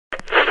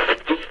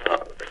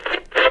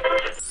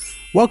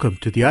Welcome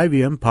to the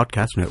IVM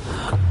Podcast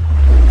Network.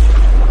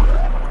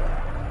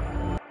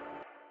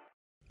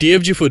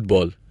 TFG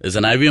Football is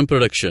an IVM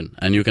production,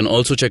 and you can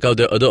also check out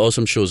their other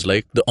awesome shows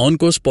like the On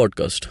Course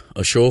Podcast,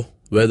 a show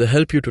where they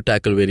help you to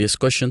tackle various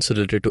questions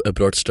related to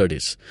abroad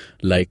studies,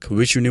 like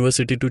which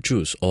university to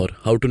choose or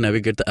how to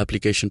navigate the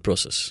application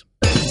process.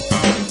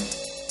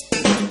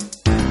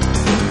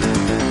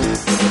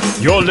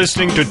 You're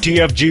listening to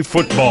TFG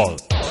Football.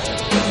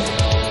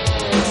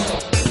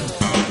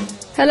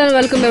 Hello and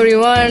welcome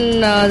everyone.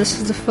 This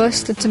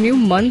is it's a new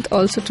month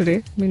also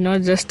today. I mean,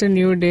 not just a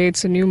new day,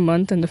 it's a new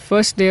month, and the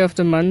first day of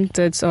the month,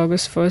 it's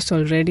August 1st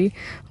already.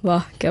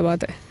 Wow, kya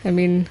baat hai. I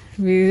mean,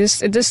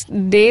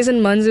 days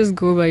and months just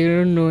go by, you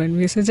don't know, and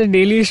we're such a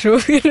daily show.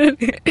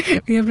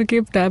 We have to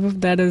keep tab of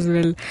that as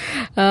well.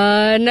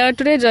 Now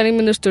today joining me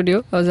in the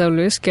studio, as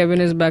always,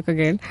 Kevin is back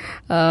again,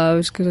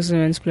 which gives us an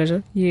immense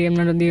pleasure. Yeah, I'm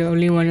not the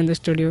only one in the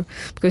studio,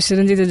 because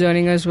Chiranjeev is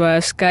joining us via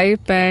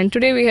Skype, and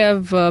today we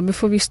have,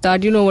 before we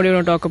start, you know what we're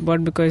going to talk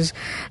about, because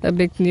the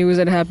big news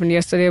that happened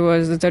yesterday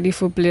was the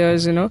 34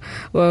 players,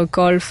 were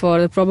called for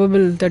the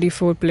probable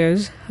 34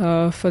 players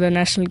for the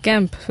national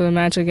camp for the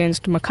match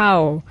against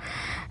Macau.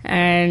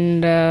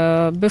 And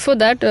before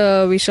that,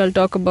 we shall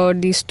talk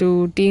about these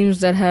two teams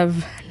that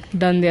have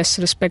done their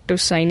respective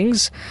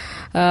signings.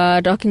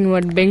 Talking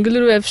about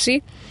Bengaluru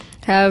FC,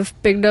 have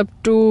picked up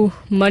two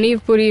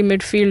Manipuri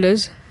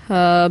midfielders,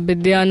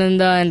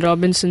 Bidyananda and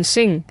Robinson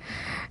Singh.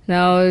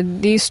 Now,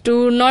 these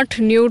two not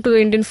new to the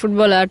Indian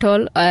football at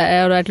all, or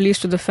at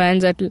least to the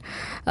fans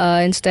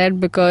instead,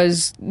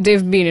 because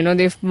they've been,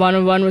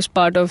 one was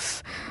part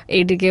of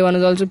ATK, one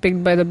was also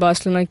picked by the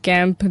Barcelona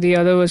camp, the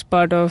other was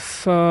part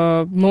of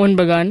Mohun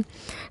Bagan.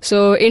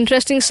 So,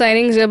 interesting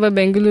signings here by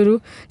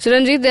Bengaluru.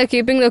 Chiranjeev, they're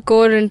keeping the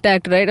core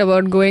intact, right,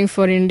 about going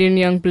for Indian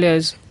young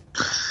players.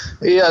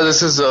 Yeah,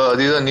 these are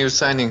new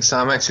signings.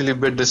 I'm actually a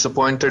bit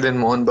disappointed in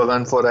Mohun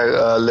Bagan for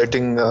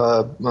letting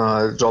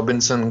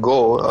Robinson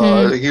go.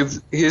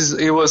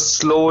 He was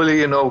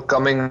slowly,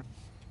 coming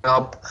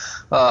up.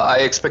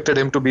 I expected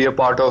him to be a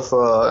part of,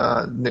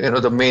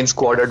 the main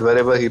squad at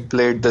wherever he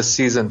played this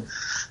season.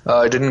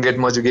 Didn't get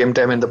much game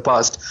time in the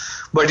past.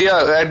 But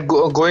yeah,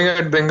 going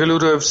at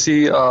Bengaluru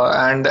FC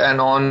and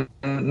on,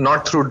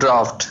 not through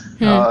draft,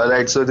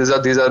 right? So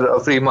these are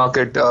free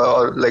market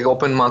or like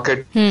open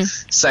market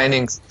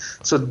signings.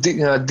 So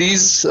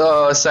these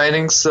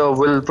signings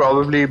will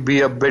probably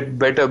be a bit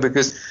better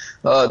because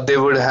they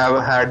would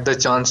have had the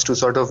chance to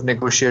sort of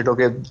negotiate.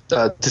 Okay,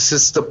 this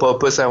is the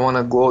purpose I want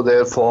to go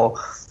there for,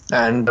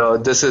 and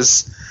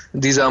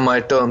these are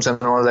my terms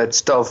and all that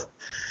stuff.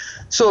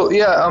 So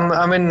yeah,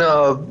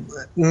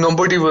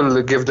 nobody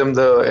will give them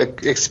the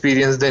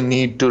experience they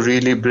need to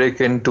really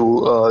break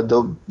into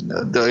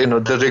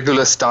the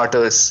regular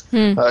starters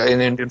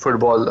in Indian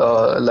football,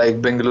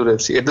 like Bengaluru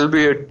FC. It will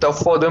be tough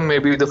for them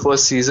maybe the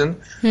first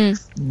season,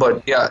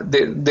 but yeah,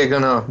 they're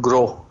gonna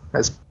grow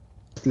as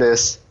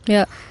players.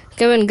 Yeah.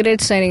 Kevin,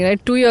 great signing,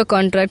 right? 2-year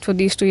contract for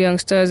these two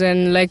youngsters,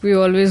 and like we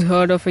always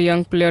heard of a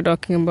young player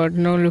talking about,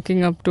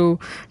 looking up to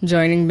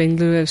joining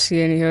Bengaluru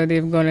FC, and here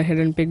they've gone ahead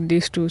and picked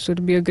these two, so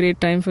it'll be a great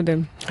time for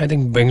them. I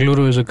think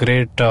Bengaluru is a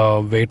great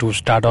way to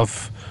start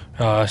off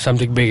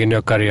something big in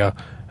your career.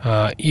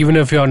 Even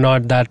if you're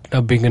not that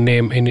big a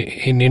name in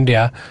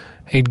India,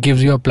 it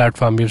gives you a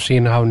platform. You've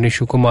seen how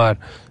Nishu Kumar,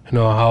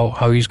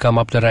 how he's come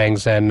up the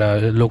ranks, and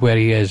look where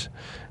he is.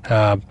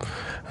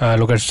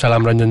 Look at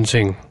Salam Ranjan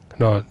Singh.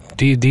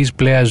 These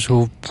players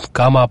who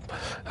come up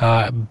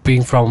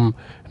being from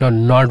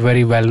not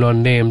very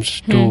well-known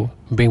names to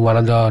being one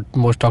of the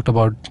most talked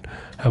about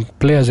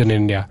players in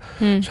India.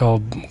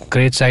 So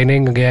great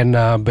signing again.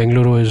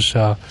 Bengaluru is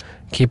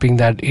keeping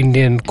that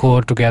Indian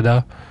core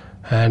together,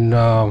 and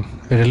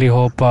we really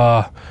hope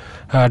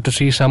to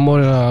see some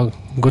more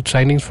good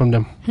signings from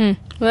them.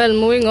 Well,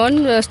 moving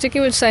on,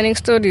 sticking with signing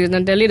stories,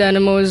 the Delhi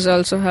Dynamos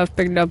also have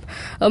picked up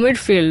a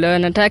midfielder,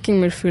 an attacking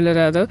midfielder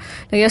rather.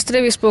 Now,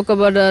 yesterday we spoke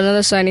about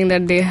another signing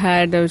that they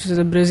had, which is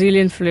a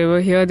Brazilian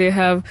flavor. Here they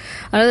have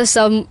another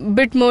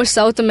bit more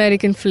South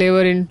American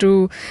flavor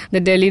into the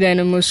Delhi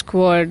Dynamo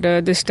squad.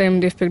 This time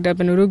they've picked up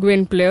an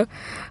Uruguayan player,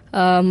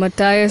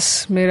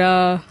 Matthias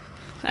Mira.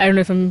 I don't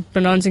know if I'm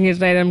pronouncing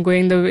it right. I'm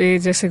going the way,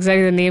 just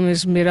exactly the name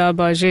is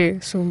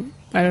Mirabaje. So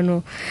I don't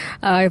know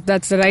if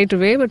that's the right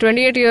way, but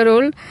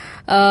 28-year-old,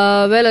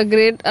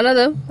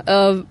 another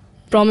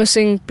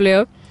promising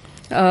player,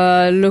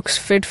 looks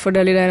fit for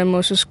Delhi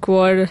Dynamo's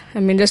squad. I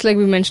mean, just like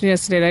we mentioned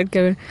yesterday, right,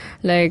 Kevin?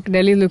 Like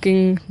Delhi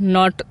looking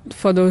not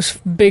for those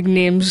big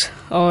names,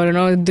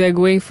 or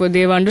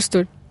they've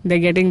understood. They're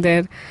getting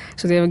there,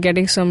 so they're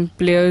getting some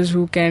players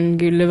who can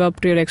live up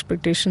to your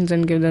expectations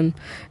and give them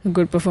a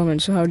good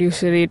performance. So how do you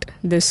rate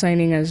this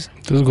signing as?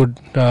 This is good,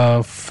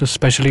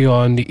 especially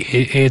on the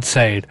age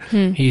side.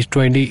 He's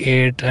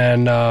 28,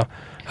 and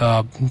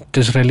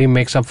this really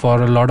makes up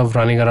for a lot of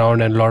running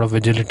around and a lot of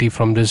agility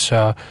from this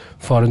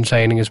foreign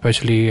signing,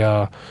 especially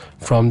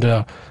from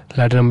the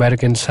Latin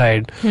American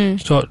side.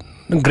 So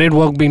great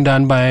work being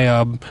done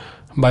by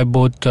by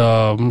both.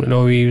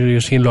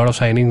 We've seen a lot of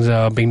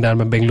signings being done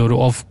by Bengaluru,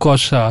 of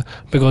course,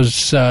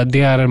 because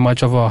they are in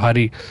much of a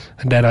hurry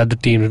than other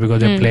teams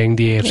because they're playing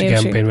the AFC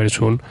campaign very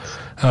soon.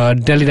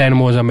 Delhi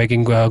Dynamos are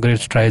making great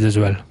strides as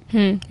well.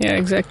 Yeah,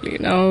 exactly.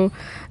 Now,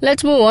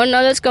 let's move on.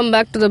 Now, let's come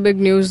back to the big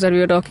news that we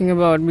were talking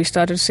about. We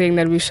started saying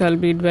that we shall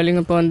be dwelling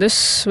upon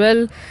this.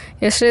 Well,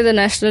 yesterday the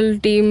national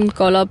team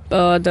call-up,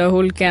 the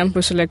whole camp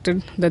was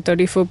selected. The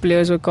 34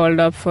 players were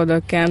called up for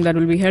the camp that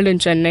will be held in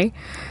Chennai.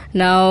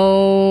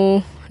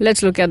 Now,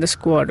 let's look at the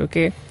squad,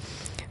 okay?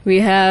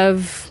 We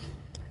have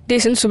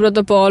decent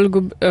Subrata Paul,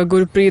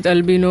 Gurpreet,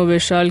 Albino,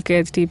 Vishal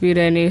Kaith, TP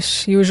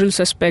Renish, usual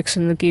suspects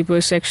in the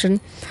keepers section.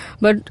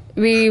 But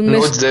we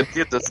missed... No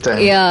Devji this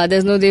time. Yeah,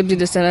 there's no Devji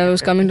this time. I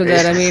was coming to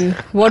that. I mean,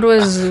 what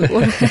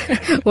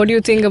do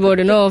you think about,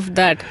 of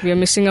that? We are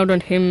missing out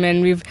on him,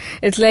 and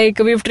it's like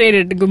we've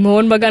traded.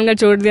 Mohan Bagan ka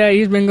chhod diya,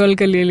 East Bengal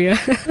ka le liya.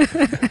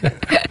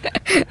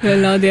 Well,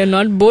 now they are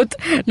not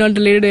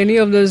related to any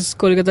of those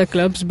Kolkata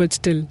clubs, but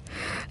still.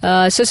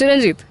 So,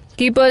 Siranjit,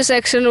 keeper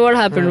section, what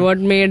happened? What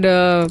made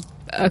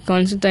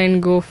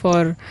Constantine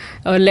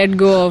let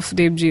go of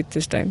Devjit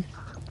this time?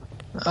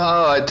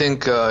 I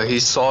think he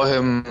saw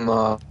him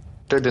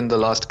in the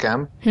last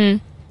camp when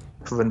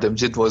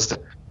Devjit was there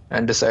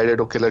and decided,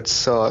 okay,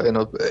 let's,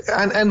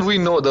 and we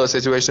know the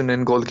situation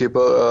in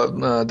goalkeeper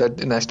that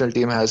the national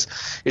team has.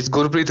 It's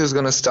Gurpreet who's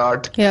going to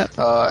start. Yeah.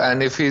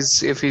 And if he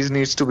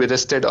needs to be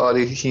rested or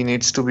he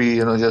needs to be,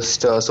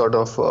 just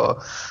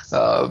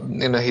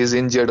he's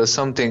injured or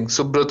something,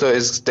 Subrata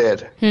is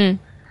there.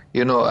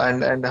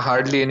 And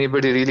hardly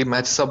anybody really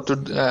matches up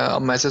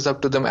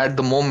to them at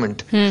the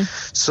moment.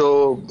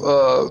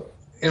 So,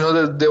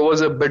 there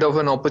was a bit of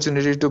an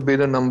opportunity to be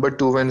the number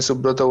 2 when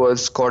Subrata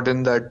was caught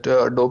in that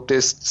dope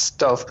test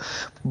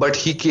stuff, but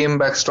he came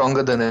back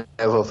stronger than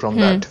ever from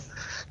that.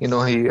 He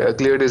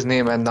cleared his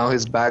name and now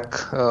he's back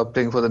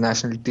playing for the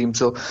national team.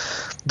 So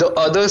the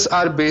others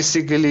are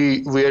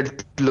basically, we're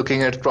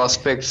looking at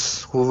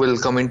prospects who will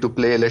come into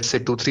play, let's say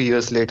 2-3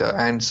 years later.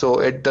 And so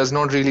it does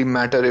not really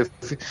matter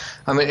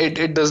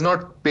it does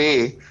not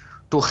pay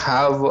to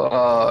have,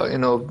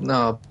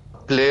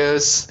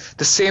 players,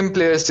 the same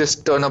players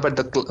just turn up at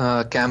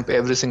the camp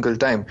every single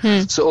time.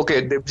 So,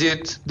 okay,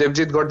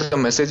 Devjit got the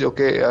message,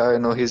 okay,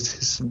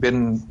 he's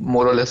been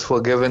more or less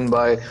forgiven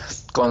by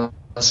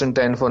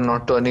Constantine for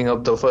not turning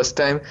up the first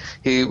time.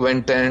 He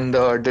went and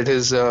did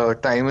his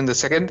time in the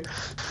second.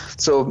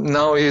 So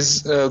now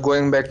he's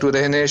going back to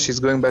Renish, he's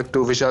going back to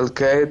Vishal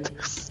Kaith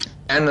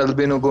and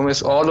Albino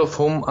Gomez, all of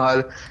whom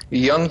are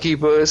young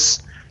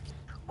keepers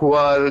who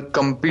are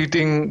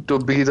competing to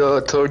be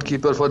the third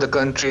keeper for the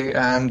country,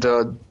 and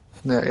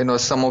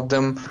some of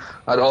them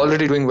are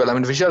already doing well. I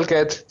mean, Vishal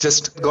Kaith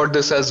just got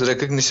this as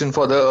recognition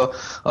for the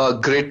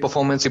great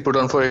performance he put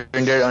on for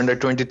India under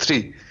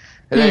 23.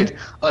 Right,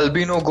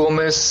 Albino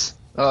Gomez,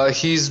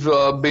 he's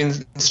been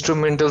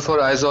instrumental for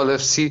Aizawl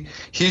FC.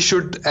 He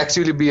should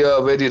actually be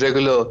a very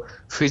regular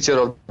feature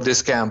of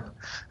this camp.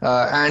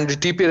 And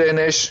TP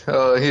Renish,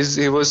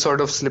 he was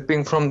sort of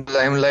slipping from the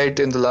limelight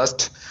in the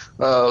last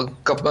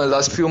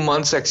few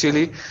months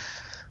actually,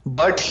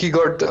 but he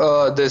got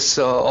this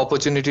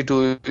opportunity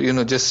to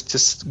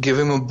just give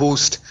him a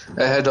boost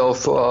ahead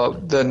of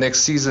the next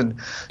season.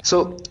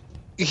 So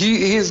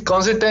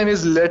Constantine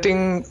is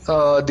letting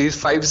these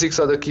 5-6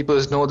 other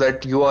keepers know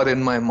that you are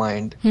in my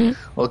mind.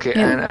 Okay,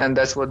 and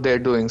that's what they're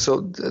doing.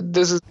 So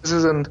this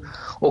is an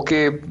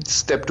okay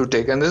step to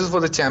take, and this is for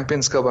the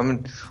Champions Cup. I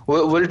mean,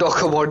 we'll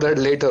talk about that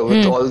later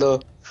with all the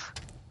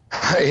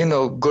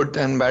good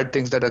and bad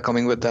things that are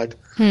coming with that.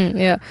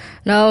 Yeah.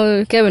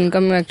 Now, Kevin,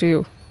 coming back to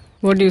you,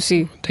 what do you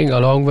see? I think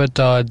along with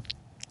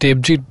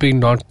Devjit being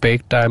not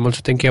picked, I'm also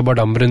thinking about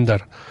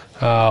Amrinder.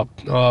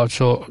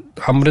 So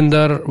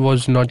Amrinder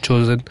was not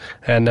chosen,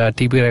 and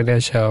TP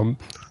Renish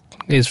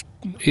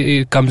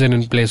comes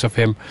in place of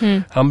him.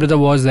 Amrinder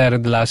was there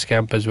in the last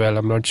camp as well.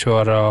 I'm not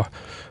sure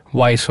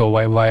why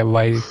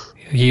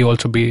he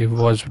also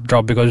was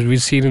dropped, because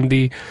we've seen in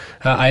the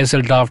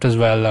ISL draft as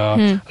well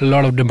a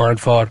lot of demand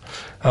for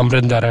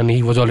Amrinder, and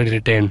he was already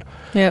retained.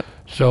 Yeah.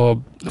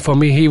 So for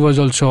me, he was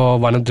also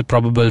one of the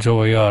probables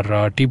over here.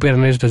 TP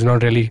Renish does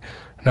not really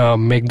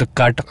make the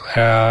cut,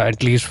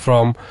 at least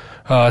from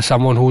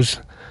someone who's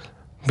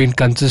been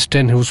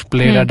consistent, who's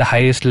played at the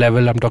highest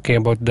level. I'm talking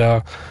about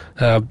the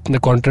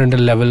continental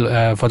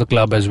level for the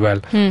club as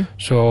well.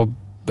 So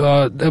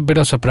a bit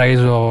of surprise.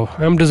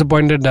 I'm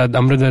disappointed that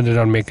Amrinder did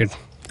not make it.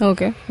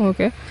 Okay.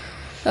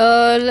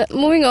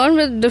 Moving on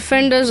with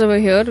defenders over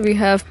here, we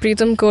have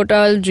Preetham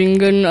Kotal,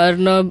 Jingan,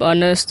 Arnab,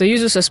 Anas, the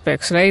usual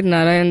suspects, right?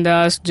 Narayan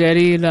Das,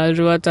 Jerry,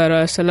 Lalruwa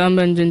Tara, Salam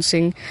Ranjan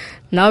Singh.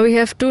 Now we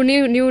have 2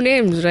 new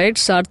names, right?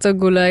 Sarthak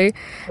Gulai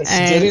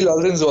and Jerry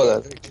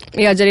Lalrinzwala. Right?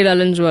 Yeah, Jerry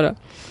Lalrinzwala.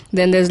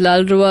 Then there's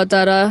Lalruwa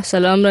Tara,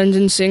 Salam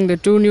Ranjan Singh. The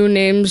 2 new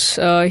names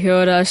here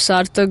are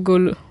Sarthak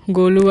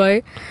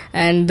Goluai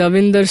and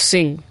Davinder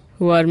Singh,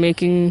 who are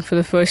making for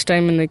the first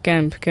time in the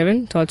camp.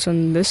 Kevin, thoughts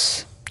on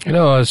this?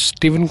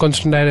 Stephen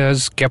Constantine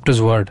has kept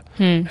his word.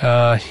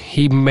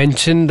 He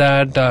mentioned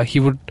that he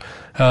would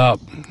No,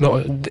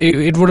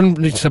 it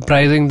wouldn't be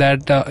surprising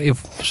that if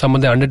some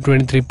of the under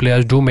 23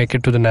 players do make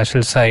it to the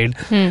national side,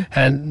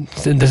 and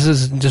this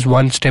is just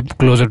one step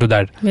closer to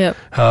that. Yeah.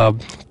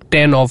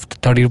 10 of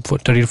the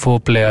 34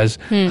 players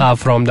are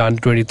from the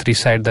under 23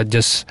 side that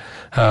just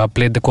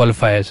played the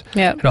qualifiers.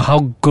 Yeah.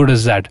 How good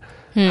is that?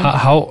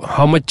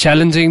 How much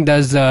challenging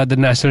does the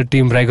national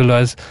team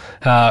regulars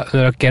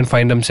can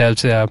find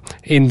themselves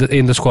in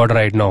the squad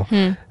right now?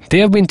 They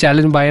have been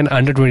challenged by an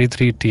under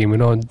 23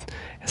 team.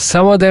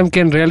 Some of them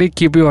can really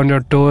keep you on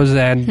your toes,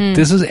 and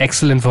this is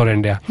excellent for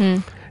India.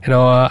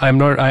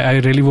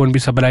 I really won't be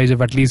surprised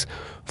if at least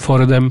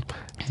 4 of them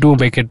do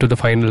make it to the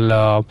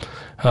final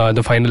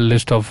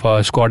list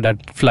of squad that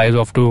flies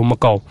off to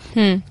Macau.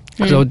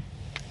 So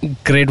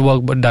great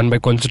work done by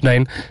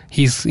Constantine.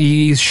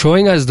 He's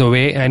showing us the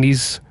way, and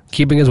he's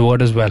keeping his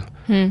word as well.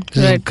 This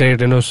is great.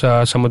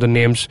 Some of the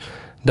names,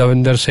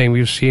 Davinder Singh,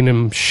 we've seen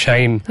him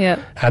shine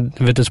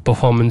with his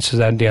performances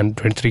at the under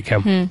 23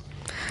 camp.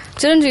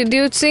 Chiranjeev, do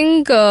you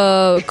think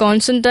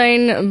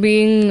Constantine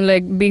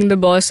being the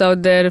boss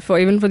out there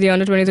even for the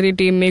under 23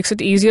 team makes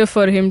it easier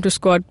for him to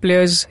squad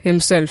players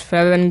himself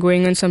rather than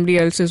going on somebody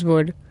else's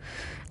word?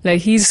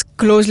 Like, he's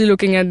closely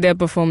looking at their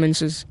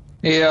performances.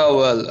 Yeah,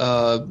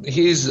 well,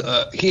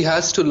 he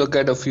has to look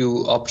at a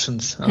few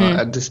options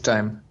at this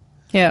time.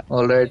 Yeah.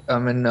 All right. I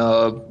mean,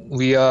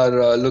 we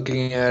are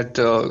looking at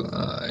the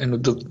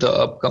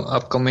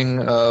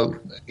upcoming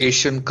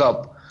Asian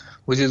Cup,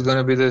 which is going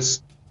to be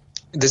this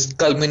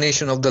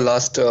culmination of the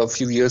last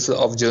few years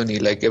of journey,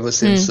 like ever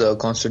since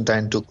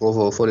Constantine took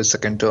over for his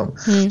second term.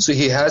 So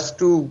he has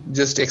to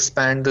just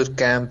expand the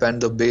camp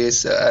and the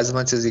base as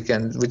much as he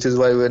can, which is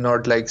why we're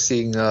not like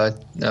seeing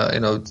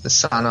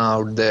Sana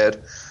out there.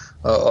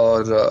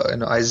 Or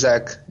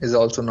Isaac is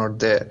also not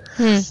there.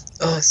 Those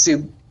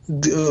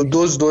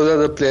are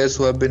the players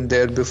who have been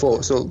there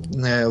before. So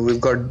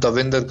we've got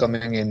Davinder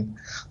coming in,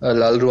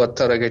 Lalru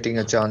Attara getting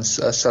a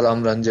chance,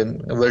 Salam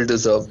Ranjan, well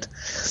deserved.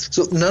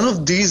 So none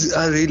of these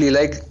are really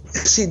like,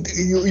 see,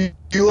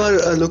 you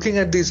are looking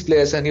at these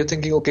players and you're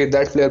thinking, okay,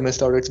 that player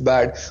missed out, it's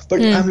bad.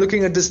 But I'm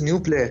looking at this new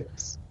player.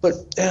 But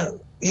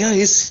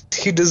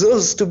he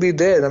deserves to be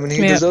there. I mean,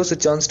 he deserves a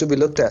chance to be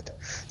looked at.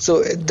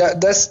 So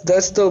that's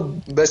the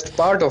best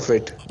part of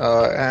it.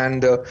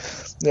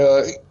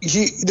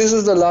 This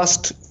is the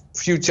last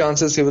few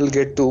chances he will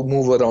get to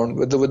move around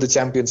with the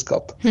Champions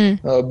Cup,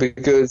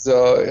 because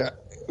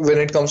when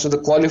it comes to the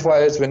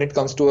qualifiers, when it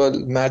comes to a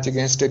match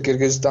against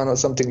Kyrgyzstan or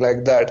something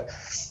like that,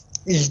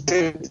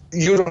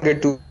 you don't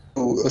get to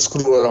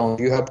screw around.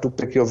 You have to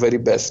pick your very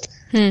best,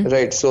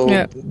 right? So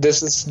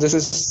this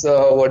is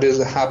what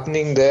is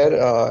happening there,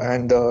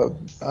 and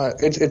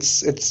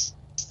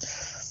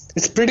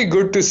it's pretty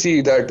good to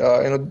see that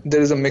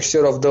there is a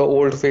mixture of the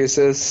old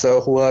faces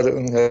who are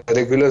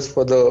regulars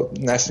for the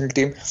national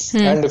team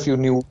and a few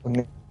new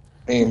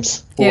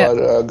names who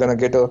are gonna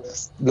get a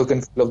look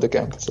and feel of the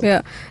camp. So.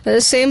 Yeah,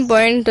 the same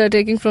point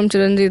taking from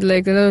Chiranjeev,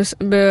 like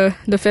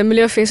the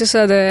familiar faces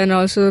are there, and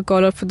also the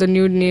call up for the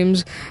new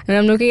names. And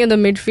I'm looking at the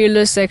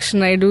midfielders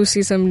section. I do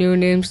see some new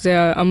names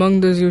there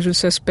among those usual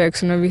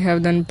suspects. We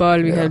have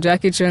Dhanpal, we have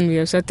Jackie Chan, we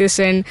have Satya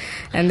Sen,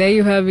 and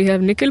there we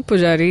have Nikhil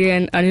Pujari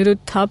and Anirudh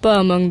Thapa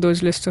among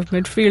those list of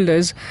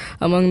midfielders,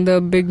 among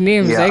the big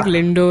names like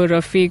Lindo,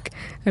 Rafiq.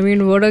 I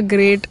mean, what a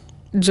great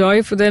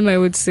joy for them, I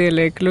would say.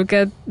 Like, look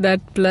at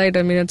that plight.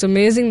 I mean, it's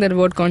amazing that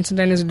what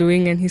Constantine is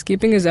doing, and he's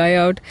keeping his eye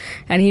out,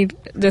 and he,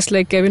 just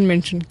like Kevin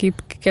mentioned,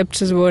 kept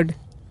his word.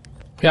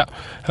 Yeah,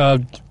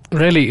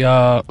 really.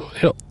 How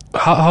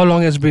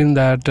long has been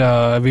that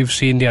we've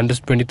seen the under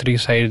 23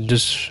 side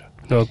just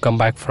come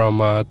back from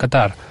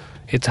Qatar?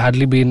 It's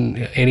hardly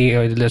been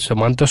less a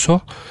month or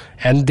so,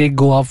 and they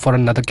go up for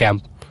another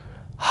camp.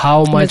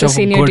 How much of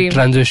a good team.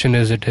 Transition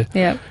is it?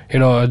 Yeah.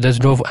 There's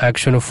no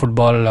action of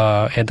football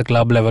at the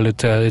club level.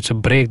 It's a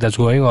break that's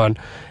going on,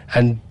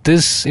 and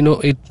this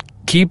it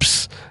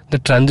keeps the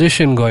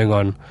transition going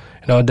on.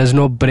 There's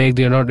no break.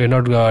 You're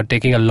not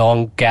taking a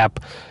long gap.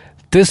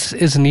 This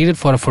is needed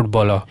for a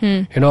footballer.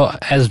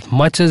 As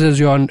much as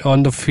you're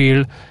on the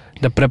field,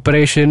 the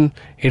preparation,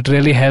 it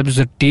really helps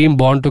the team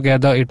bond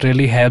together. It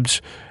really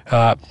helps.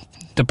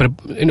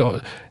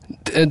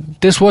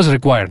 This was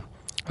required.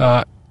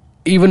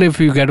 Even if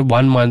you get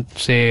 1 month,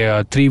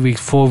 say 3 weeks,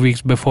 4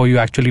 weeks before you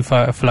actually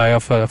fly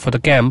off for the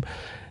camp,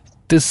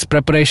 this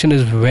preparation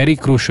is very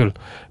crucial,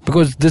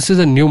 because this is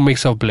a new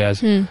mix of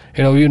players.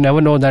 You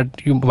never know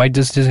that you might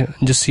just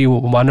see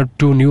 1 or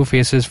 2 new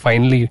faces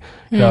finally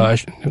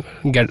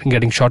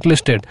getting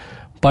shortlisted.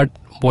 But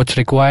what's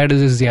required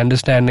is the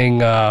understanding,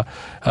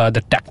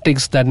 the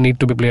tactics that need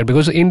to be played,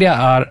 because India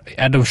are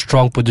at a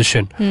strong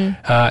position.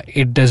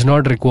 It does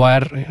not require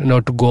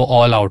to go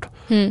all out.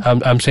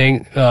 I'm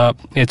saying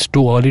it's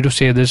too early to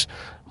say this,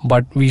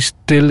 but we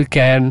still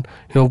can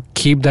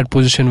keep that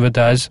position with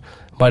us.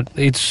 But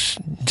it's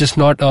just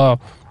not a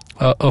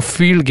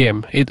field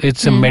game.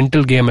 It's a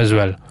mental game as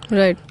well.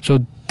 Right. So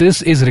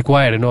this is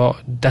required.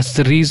 That's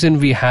the reason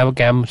we have a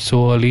camp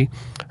so early.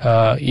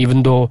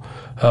 Even though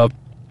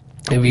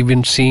we've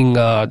been seeing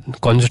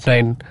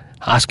Constantine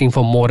asking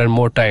for more and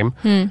more time.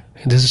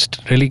 This is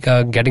really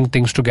getting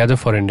things together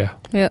for India.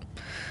 Yeah.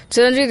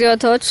 Chiranjeev, your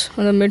thoughts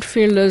on the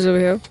midfielders over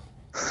here?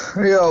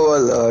 Yeah,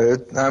 well,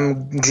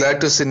 I'm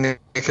glad to see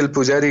Nikhil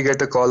Pujari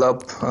get a call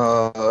up.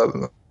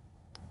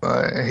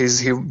 He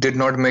did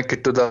not make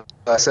it to the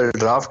ISL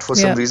draft for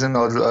some reason,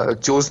 or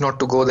chose not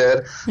to go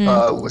there.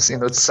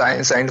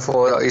 Signed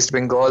for East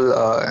Bengal,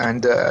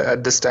 and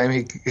at this time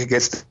he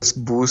gets this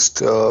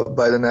boost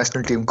by the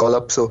national team call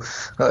up. So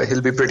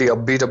he'll be pretty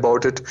upbeat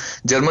about it.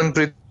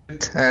 Jarmanpreet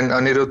and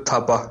Anirudh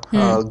Thapa,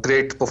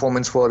 great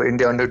performance for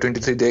India under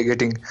 23. They're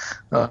getting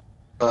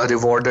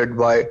rewarded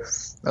by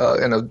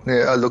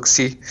a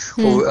look-see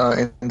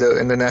in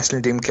the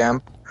national team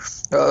camp.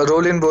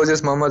 Roland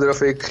Burgess, Mohammad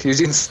Rafiq,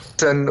 Eugene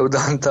Sun,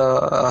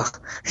 Udanta,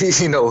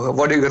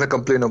 what are you going to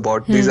complain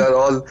about? These are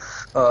all,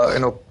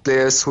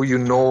 players who you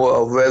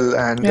know well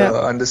and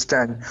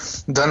understand.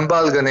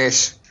 Dhanbal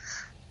Ganesh,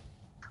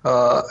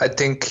 I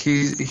think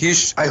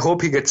I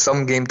hope he gets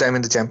some game time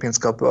in the Champions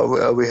Cup.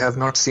 We have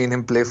not seen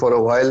him play for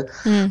a while.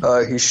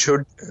 He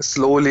should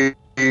slowly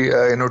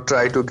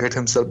try to get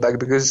himself back,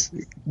 because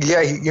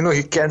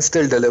he can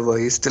still deliver.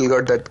 He's still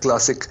got that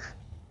classic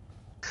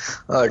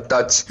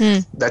touch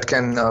that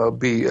can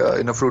be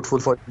fruitful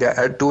for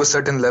India to a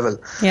certain level.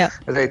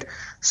 Right.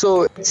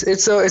 So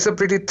it's a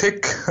pretty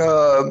thick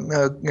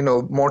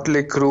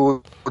motley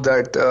crew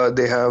that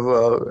they have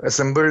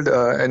assembled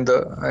in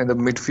the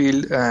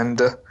midfield,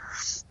 and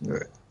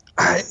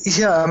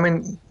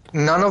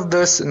none of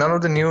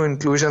the new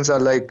inclusions are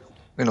like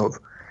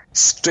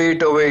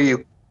straight away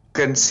you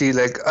can see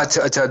like ye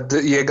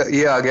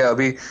aa gaya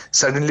abhi,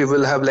 suddenly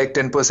we'll have like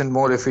 10%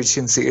 more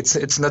efficiency.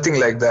 It's nothing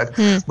like that,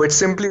 but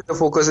simply the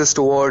focus is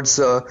towards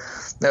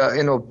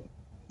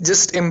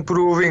just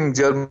improving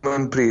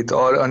Jarmanpreet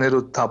or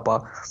Anirudh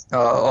Thapa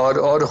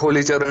or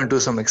Holy Charan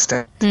to some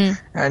extent,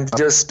 and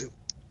just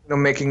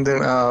making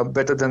them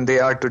better than they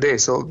are today.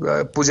 So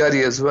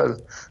Pujari as well.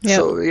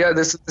 So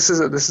this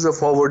is a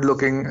forward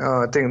looking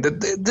thing.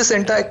 This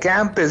entire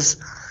camp is,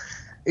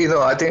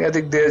 I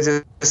think they're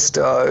just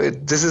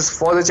this is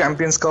for the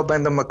Champions Cup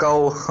and the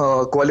Macau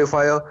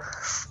qualifier.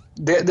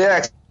 They're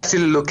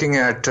actually looking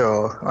at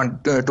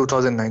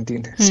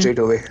 2019 straight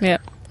away. Yeah,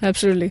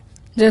 absolutely.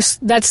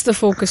 Just that's the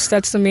focus.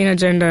 That's the main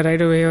agenda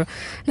right away here.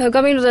 Now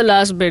coming to the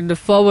last bit, the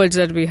forwards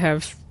that we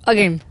have.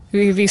 Again,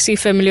 we see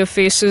familiar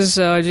faces,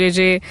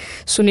 JJ,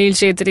 Sunil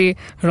Chetri,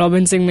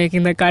 Robin Singh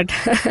making the cut,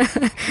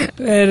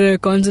 where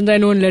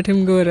Constantine won't let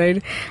him go,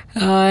 right?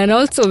 And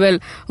also, we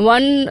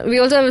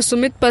also have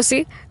Sumit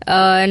Pasi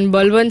and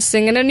Balwant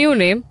Singh, and a new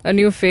name, a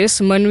new face,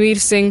 Manveer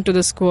Singh to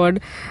the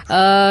squad.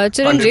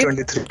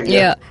 Chiranjeev,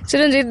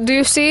 Chiranjeev, do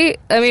you see,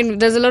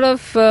 there's a lot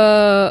of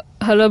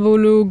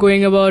hullabaloo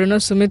going about,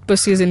 Sumit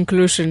Pasi's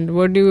inclusion.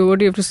 What do you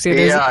have to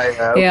say?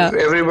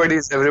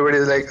 Everybody's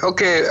like,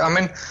 okay,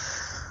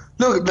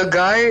 look, the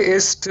guy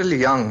is still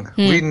young.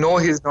 We know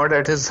he's not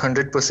at his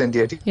 100%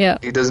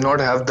 yet. He does not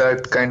have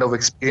that kind of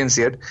experience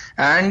yet.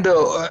 And,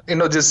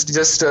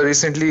 just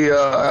recently,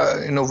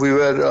 we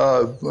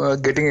were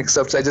getting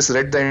excerpts. I just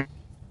read the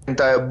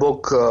entire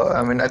book.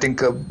 I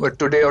think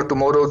today or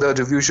tomorrow the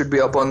review should be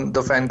up on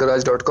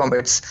thefangarage.com.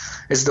 It's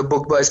the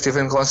book by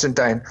Stephen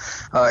Constantine.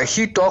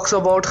 He talks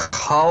about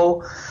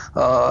how,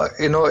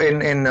 in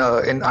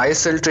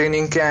ISL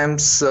training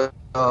camps,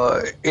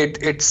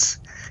 it's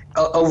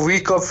a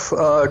week of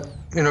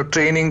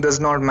training does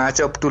not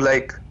match up to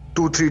like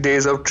 2-3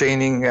 days of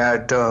training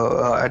at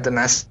the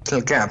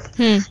national camp.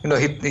 He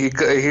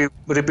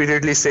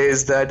repeatedly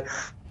says that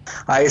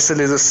ISL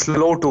is a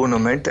slow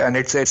tournament and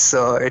it's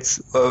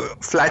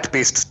flat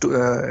paced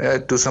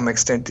to some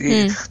extent.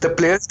 The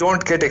players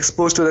don't get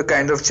exposed to the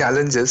kind of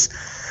challenges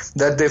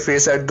that they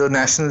face at the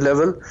national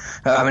level,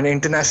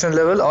 international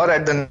level, or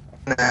at the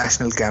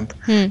national camp.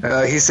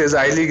 He says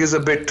I-League is a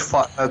bit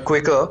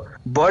quicker,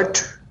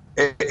 but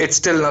it's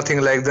still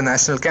nothing like the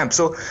national camp.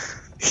 So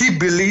he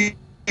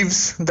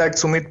believes that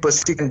Sumit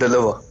Pasi can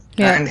deliver,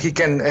 and he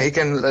can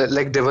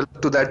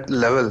develop to that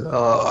level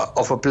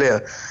of a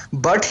player.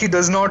 But he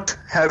does not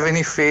have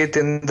any faith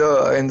in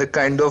the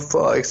kind of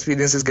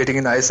experience he's getting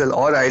in ISL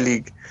or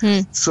I-League.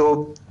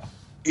 So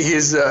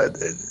he's I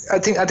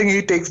think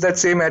he takes that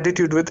same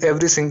attitude with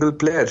every single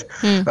player.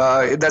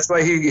 That's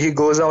why he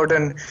goes out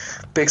and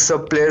picks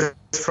up players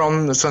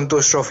from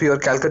Santosh Trophy or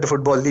Calcutta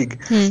Football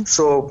League.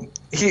 So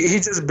he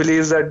just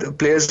believes that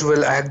players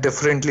will act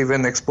differently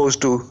when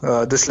exposed to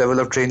this level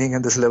of training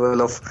and this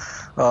level of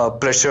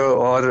pressure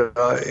or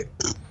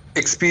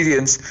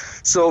experience.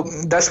 So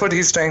that's what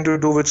he's trying to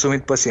do with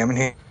Sumit Pasi.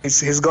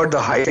 He's got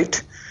the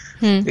height.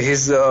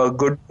 He's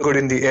good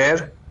in the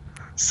air.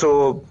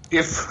 So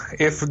if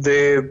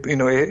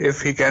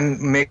he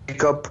can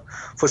make up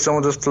for some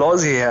of those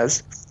flaws he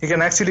has, he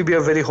can actually be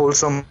a very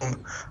wholesome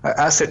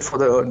asset for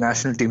the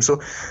national team.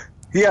 So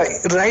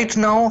right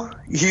now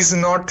he's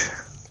not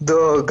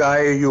the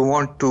guy you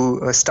want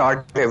to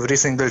start every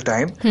single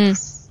time.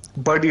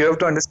 But you have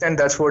to understand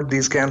that's what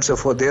these camps are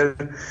for. They're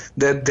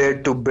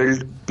there to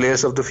build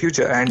players of the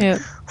future.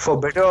 And for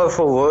better or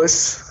for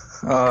worse,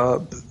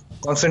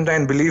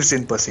 Constantine believes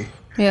in Pasi.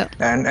 Yeah.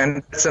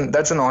 And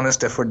that's an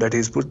honest effort that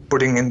he's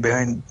putting in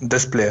behind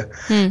this player.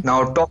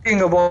 Now,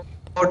 talking about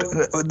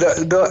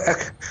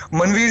the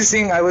Manveer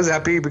Singh, I was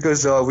happy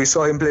because we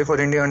saw him play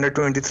for India under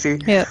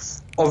 23. Yeah.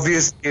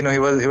 Obviously, he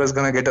was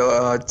gonna get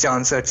a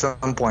chance at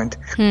some point.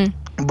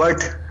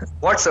 But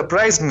what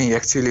surprised me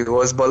actually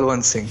was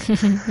Balwant Singh.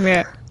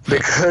 Yeah.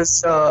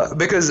 Because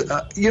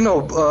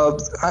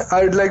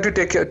I'd like to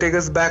take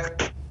us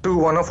back to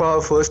one of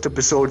our first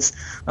episodes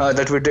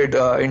that we did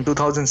in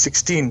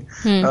 2016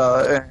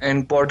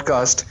 in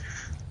podcast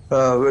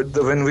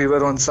when we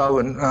were on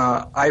Sawan.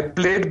 I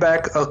played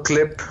back a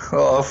clip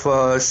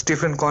of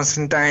Stephen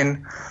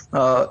Constantine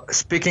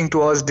speaking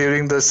to us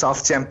during the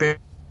SAF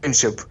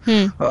Championship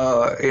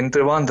in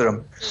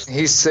Trivandrum.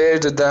 He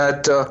said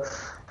that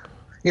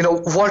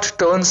what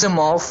turns him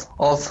off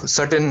of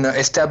certain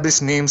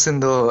established names in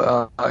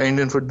the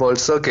Indian football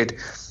circuit.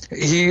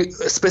 He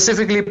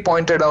specifically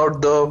pointed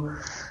out the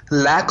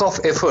lack of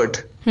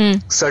effort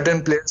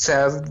certain players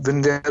have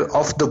when they're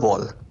off the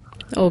ball.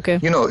 Okay.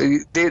 They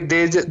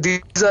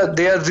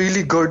are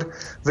really good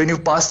when you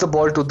pass the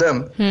ball to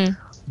them,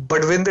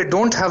 but when they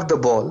don't have the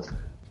ball,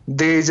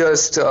 they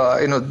just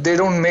they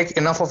don't make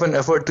enough of an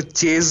effort to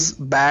chase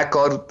back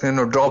or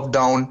drop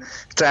down,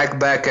 track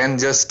back, and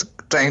just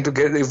trying to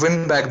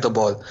win back the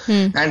ball.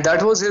 And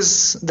that was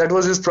his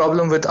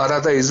problem with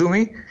Arata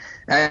Izumi,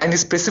 and he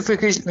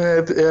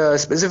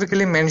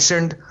specifically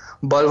mentioned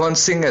Balwant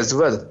Singh as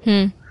well.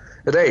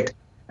 Right.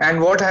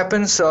 And what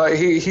happens,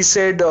 he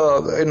said,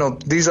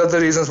 these are the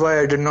reasons why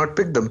I did not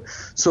pick them.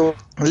 So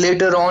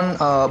later on,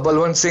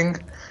 Balwant Singh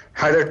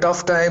had a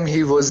tough time.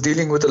 He was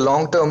dealing with a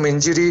long-term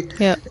injury.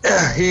 Yeah.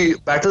 He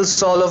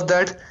battles all of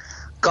that,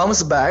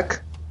 comes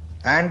back,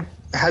 and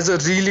has a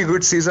really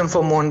good season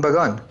for Mohun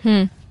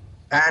Bagan.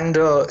 And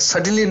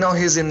suddenly now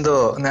he's in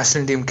the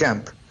national team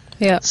camp.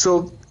 Yeah.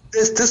 So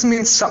this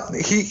means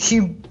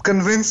he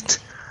convinced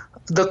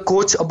the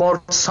coach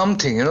about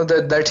something,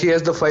 that he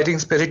has the fighting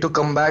spirit to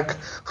come back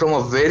from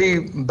a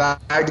very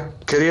bad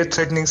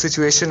career-threatening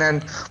situation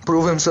and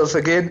prove himself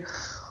again,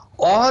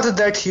 or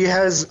that he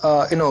has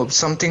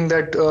something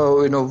that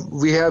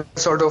we have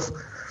sort of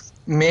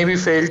maybe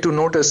failed to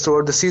notice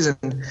throughout the season.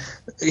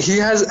 He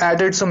has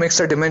added some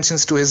extra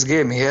dimensions to his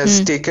game. He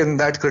has taken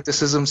that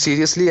criticism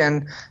seriously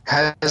and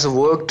has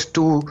worked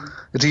to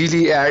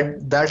really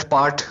add that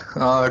part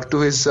to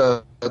his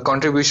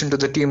contribution to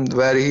the team,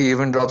 where he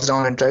even drops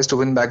down and tries to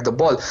win back the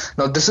ball.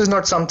 Now, this is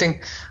not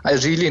something I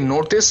really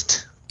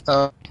noticed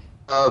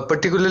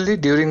particularly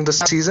during the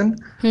season,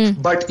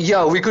 but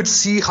yeah, we could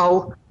see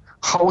how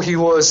he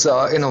was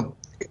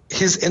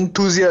his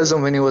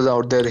enthusiasm when he was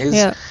out there,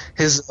 his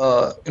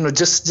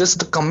just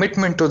the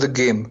commitment to the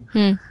game,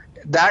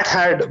 that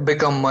had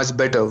become much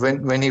better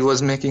when he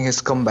was making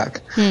his comeback.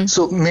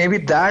 So maybe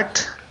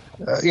that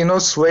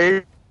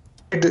swayed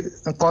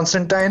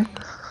Constantine,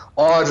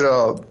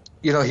 or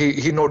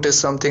he noticed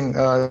something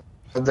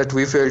that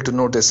we failed to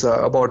notice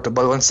about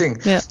Balwant Singh.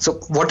 So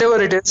whatever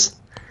it is,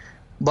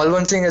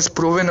 Balwant Singh has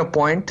proven a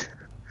point.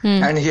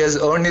 And he has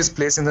earned his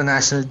place in the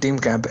national team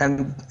camp,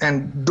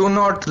 and do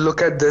not look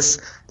at this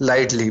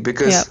lightly,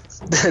 because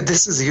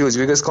this is huge,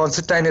 because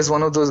Constantine is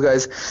one of those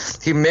guys.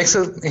 He makes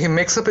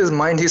up his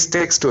mind, he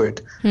sticks to it,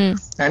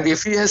 and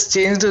if he has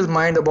changed his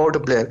mind about a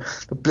player,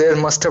 the player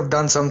must have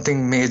done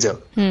something major.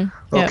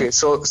 Okay,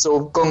 so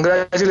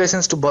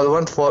congratulations to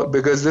Balwant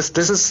because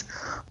this is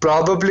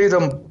probably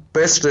the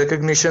best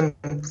recognition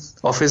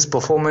of his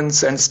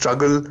performance and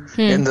struggle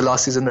in the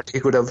last season that he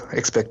could have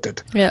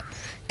expected. Yeah.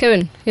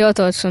 Kevin, your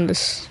thoughts on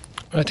this?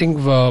 I think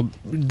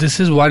this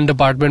is one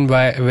department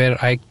where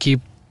I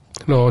keep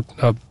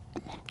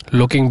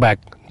looking back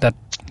that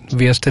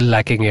we are still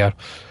lacking here.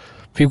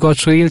 We've got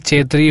Sunil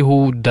Chhetri,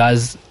 who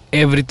does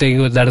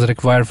everything that is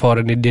required for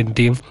an Indian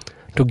team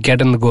to get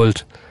in the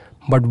goals.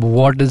 But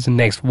what is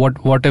next?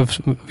 What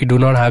if we do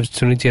not have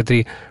Sunil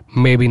Chhetri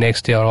maybe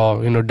next year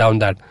or down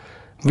that?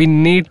 We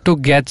need to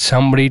get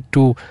somebody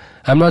to...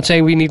 I'm not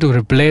saying we need to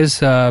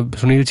replace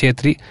Sunil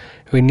Chhetri.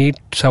 We need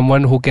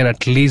someone who can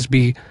at least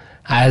be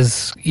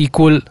as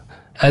equal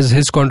as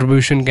his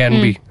contribution can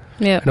be.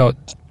 Yeah.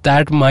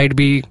 That might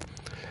be...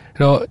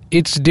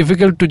 it's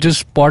difficult to just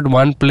spot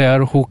one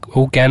player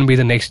who can be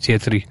the next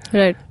Chhetri.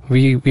 Right.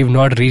 We've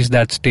not reached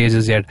that stage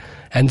as yet.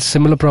 And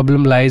similar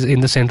problem lies in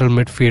the central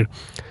midfield.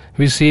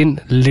 We've seen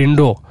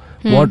Lindo,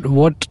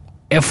 what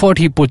effort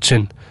he puts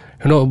in.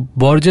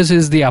 Borges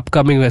is the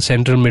upcoming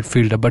central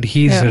midfielder, but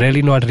he's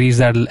really not reached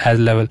that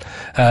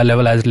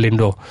level as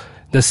Lindo.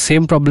 The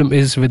same problem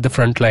is with the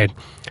front line.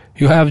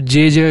 You have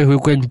JJ, who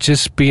can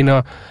just be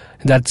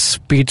that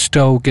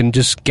speedster who can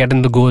just get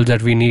in the goals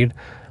that we need,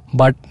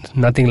 but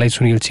nothing like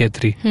Sunil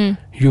Chhetri.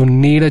 You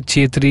need a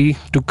Chhetri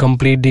to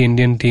complete the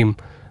Indian team.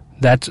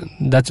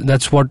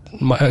 That's what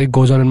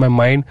goes on in my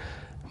mind.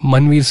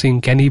 Manveer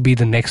Singh, can he be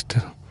the next?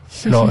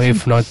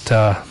 If not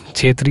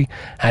Chhetri,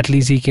 at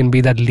least he can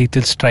be that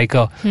lethal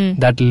striker,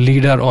 that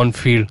leader on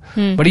field.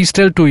 But he's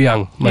still too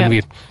young,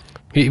 Manveer.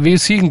 We're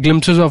seeing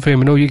glimpses of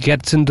him. He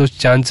gets in those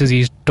chances.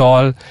 He's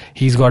tall.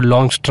 He's got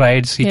long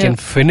strides. He can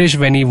finish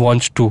when he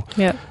wants to.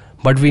 Yeah.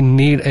 but we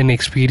need an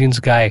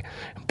experienced guy.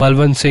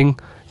 Balwant Singh,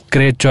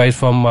 great choice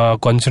from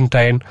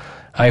Constantine.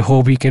 I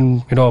hope he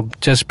can,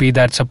 just be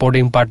that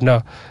supporting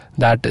partner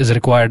that is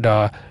required,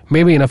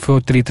 maybe in a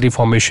 4-3-3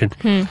 formation.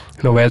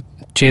 Where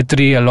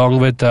Chetri along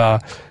with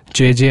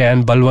JJ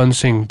and Balwant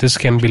Singh, this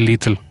can be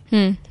lethal.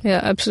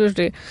 Yeah,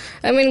 absolutely.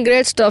 I mean,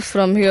 great stuff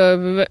from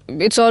here.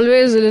 It's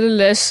always a little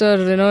less or,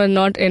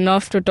 not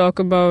enough to talk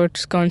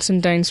about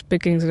Constantine's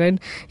pickings, right?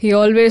 He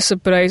always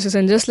surprises,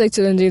 and just like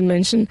Chiranjeev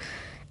mentioned,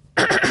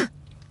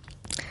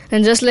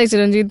 and just like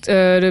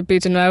Chiranjeev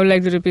repeats, and I would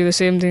like to repeat the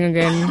same thing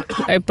again.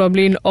 I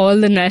probably in all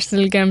the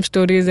national camp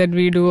stories that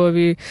we do or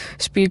we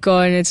speak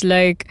on, it's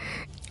like,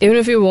 even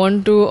if you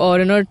want to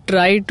or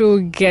try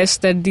to guess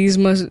that these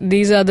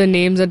are the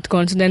names that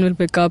Constantine will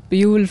pick up,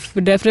 you will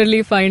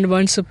definitely find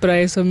one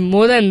surprise or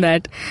more than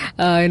that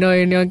in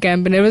your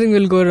camp, and everything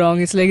will go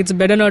wrong. It's like it's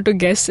better not to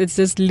guess. It's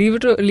just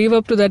leave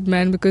up to that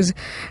man, because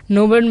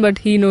no one but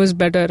he knows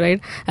better,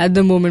 right, at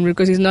the moment,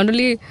 because he's not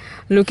only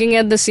looking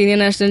at the senior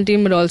national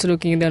team but also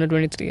looking at the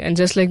under-23. And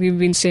just like we've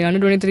been saying,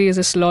 under-23 is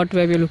a slot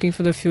where we're looking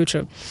for the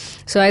future.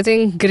 So I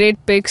think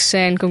great picks,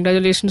 and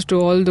congratulations to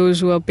all those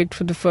who are picked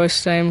for the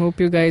first time. Hope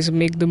you guys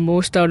make the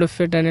most out of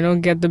it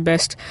and get the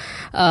best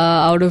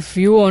out of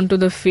you onto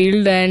the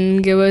field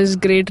and give us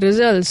great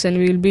results, and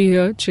we'll be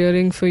here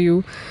cheering for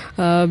you,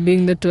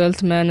 being the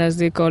 12th man, as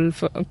they call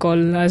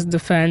us the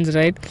fans,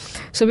 right?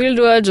 So we'll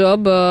do our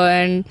job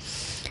and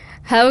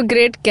have a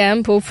great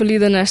camp. Hopefully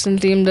the national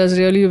team does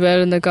really well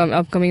in the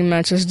upcoming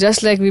matches,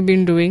 just like we've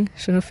been doing.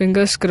 So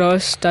fingers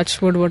crossed,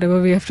 touch wood, whatever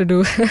we have to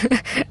do,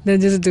 then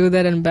just do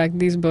that and back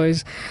these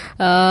boys.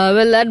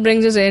 Well, that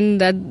brings us in.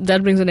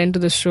 That brings an end to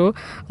the show.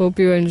 Hope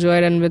you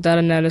enjoyed, and with our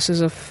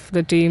analysis of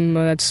the team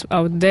that's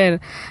out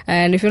there.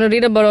 And if you want to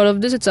read about all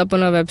of this, it's up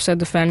on our website,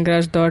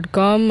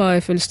 thefangarage.com.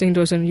 If you're listening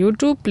to us on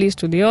YouTube, please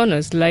do the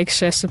honors. Like,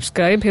 share,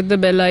 subscribe, hit the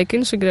bell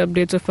icon so you get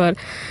updates of our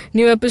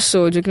new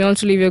episodes. You can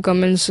also leave your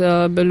comments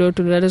below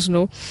to let us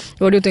know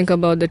what you think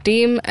about the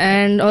team,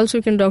 and also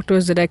you can talk to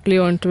us directly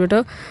on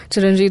Twitter.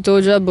 Chiranjeev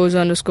Toja,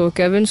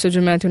 Boza_Kevin,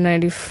 Suju Matthew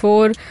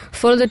 94.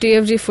 Follow the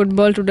TFG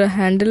football Twitter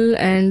handle,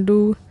 and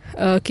do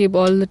keep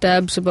all the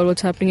tabs about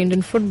what's happening in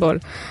Indian football.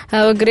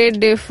 Have a great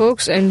day,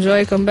 folks.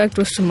 Enjoy. Come back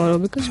to us tomorrow,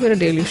 because we're a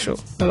daily show.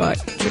 Bye bye.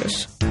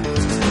 Cheers.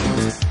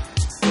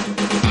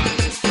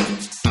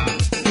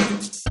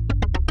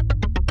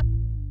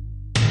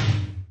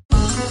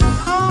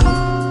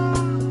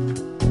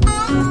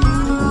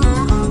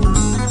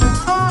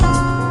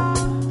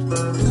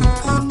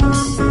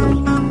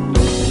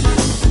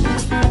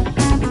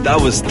 That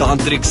was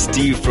Tantrik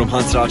Steve from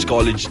Hansraj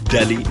College,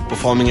 Delhi,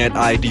 performing at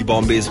IIT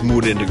Bombay's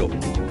Mood Indigo.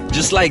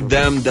 Just like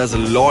them, there's a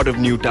lot of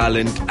new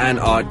talent and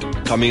art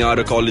coming out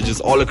of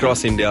colleges all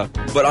across India,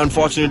 but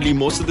unfortunately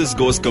most of this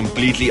goes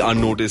completely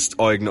unnoticed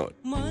or ignored.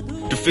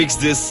 To fix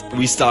this,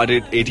 we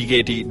started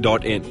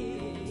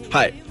ATKT.in.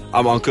 Hi,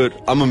 I'm Ankur,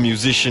 I'm a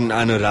musician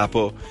and a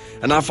rapper,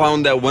 and I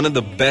found that one of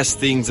the best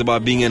things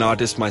about being an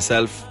artist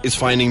myself is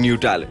finding new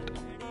talent.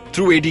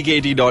 Through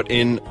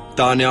ATKT.in,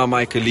 Tanya,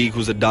 my colleague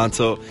who's a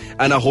dancer,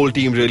 and our whole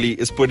team really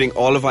is putting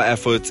all of our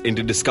efforts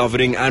into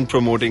discovering and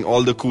promoting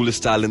all the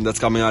coolest talent that's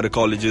coming out of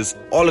colleges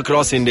all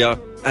across India.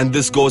 And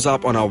this goes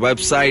up on our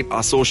website,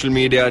 our social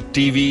media,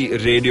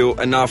 TV, radio,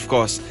 and now, of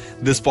course,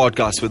 this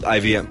podcast with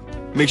IVM.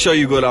 Make sure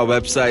you go to our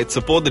website,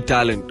 support the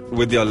talent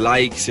with your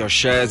likes, your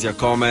shares, your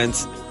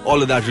comments.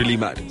 All of that really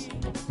matters.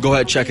 Go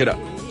ahead, check it out.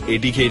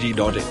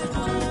 ATKT.in.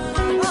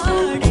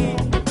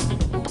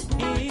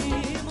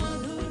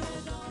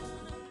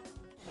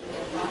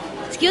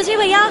 Excuse me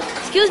bhaiya,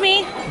 excuse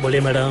मी. बोलिए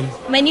madam.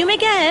 Menu में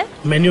क्या है?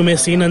 Menu में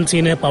seen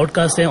unseen है,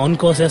 podcast है, on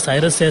course है,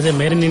 Cyrus है,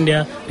 made in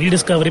India,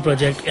 rediscovery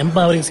project,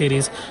 empowering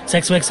series,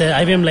 sex wax है,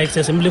 IVM लाइक्स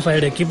है,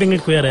 सिंप्लीफाइड है, कीपिंग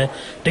इट क्वियर है,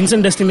 थिंग्स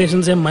एंड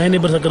डेस्टिनेशंस है, माय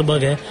नेबर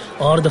सकरबर्ग है,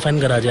 और द फैन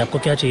गराज है. आपको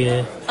क्या चाहिए?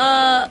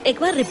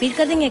 एक बार रिपीट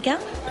कर देंगे क्या?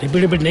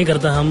 रिपीट नहीं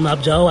करता हम.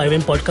 आप जाओ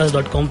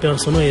IVMpodcast.com पे और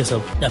सुनो ये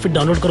सब, या फिर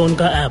डाउनलोड करो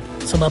उनका ऐप,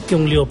 सब आपकी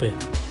उंगलियों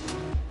पे.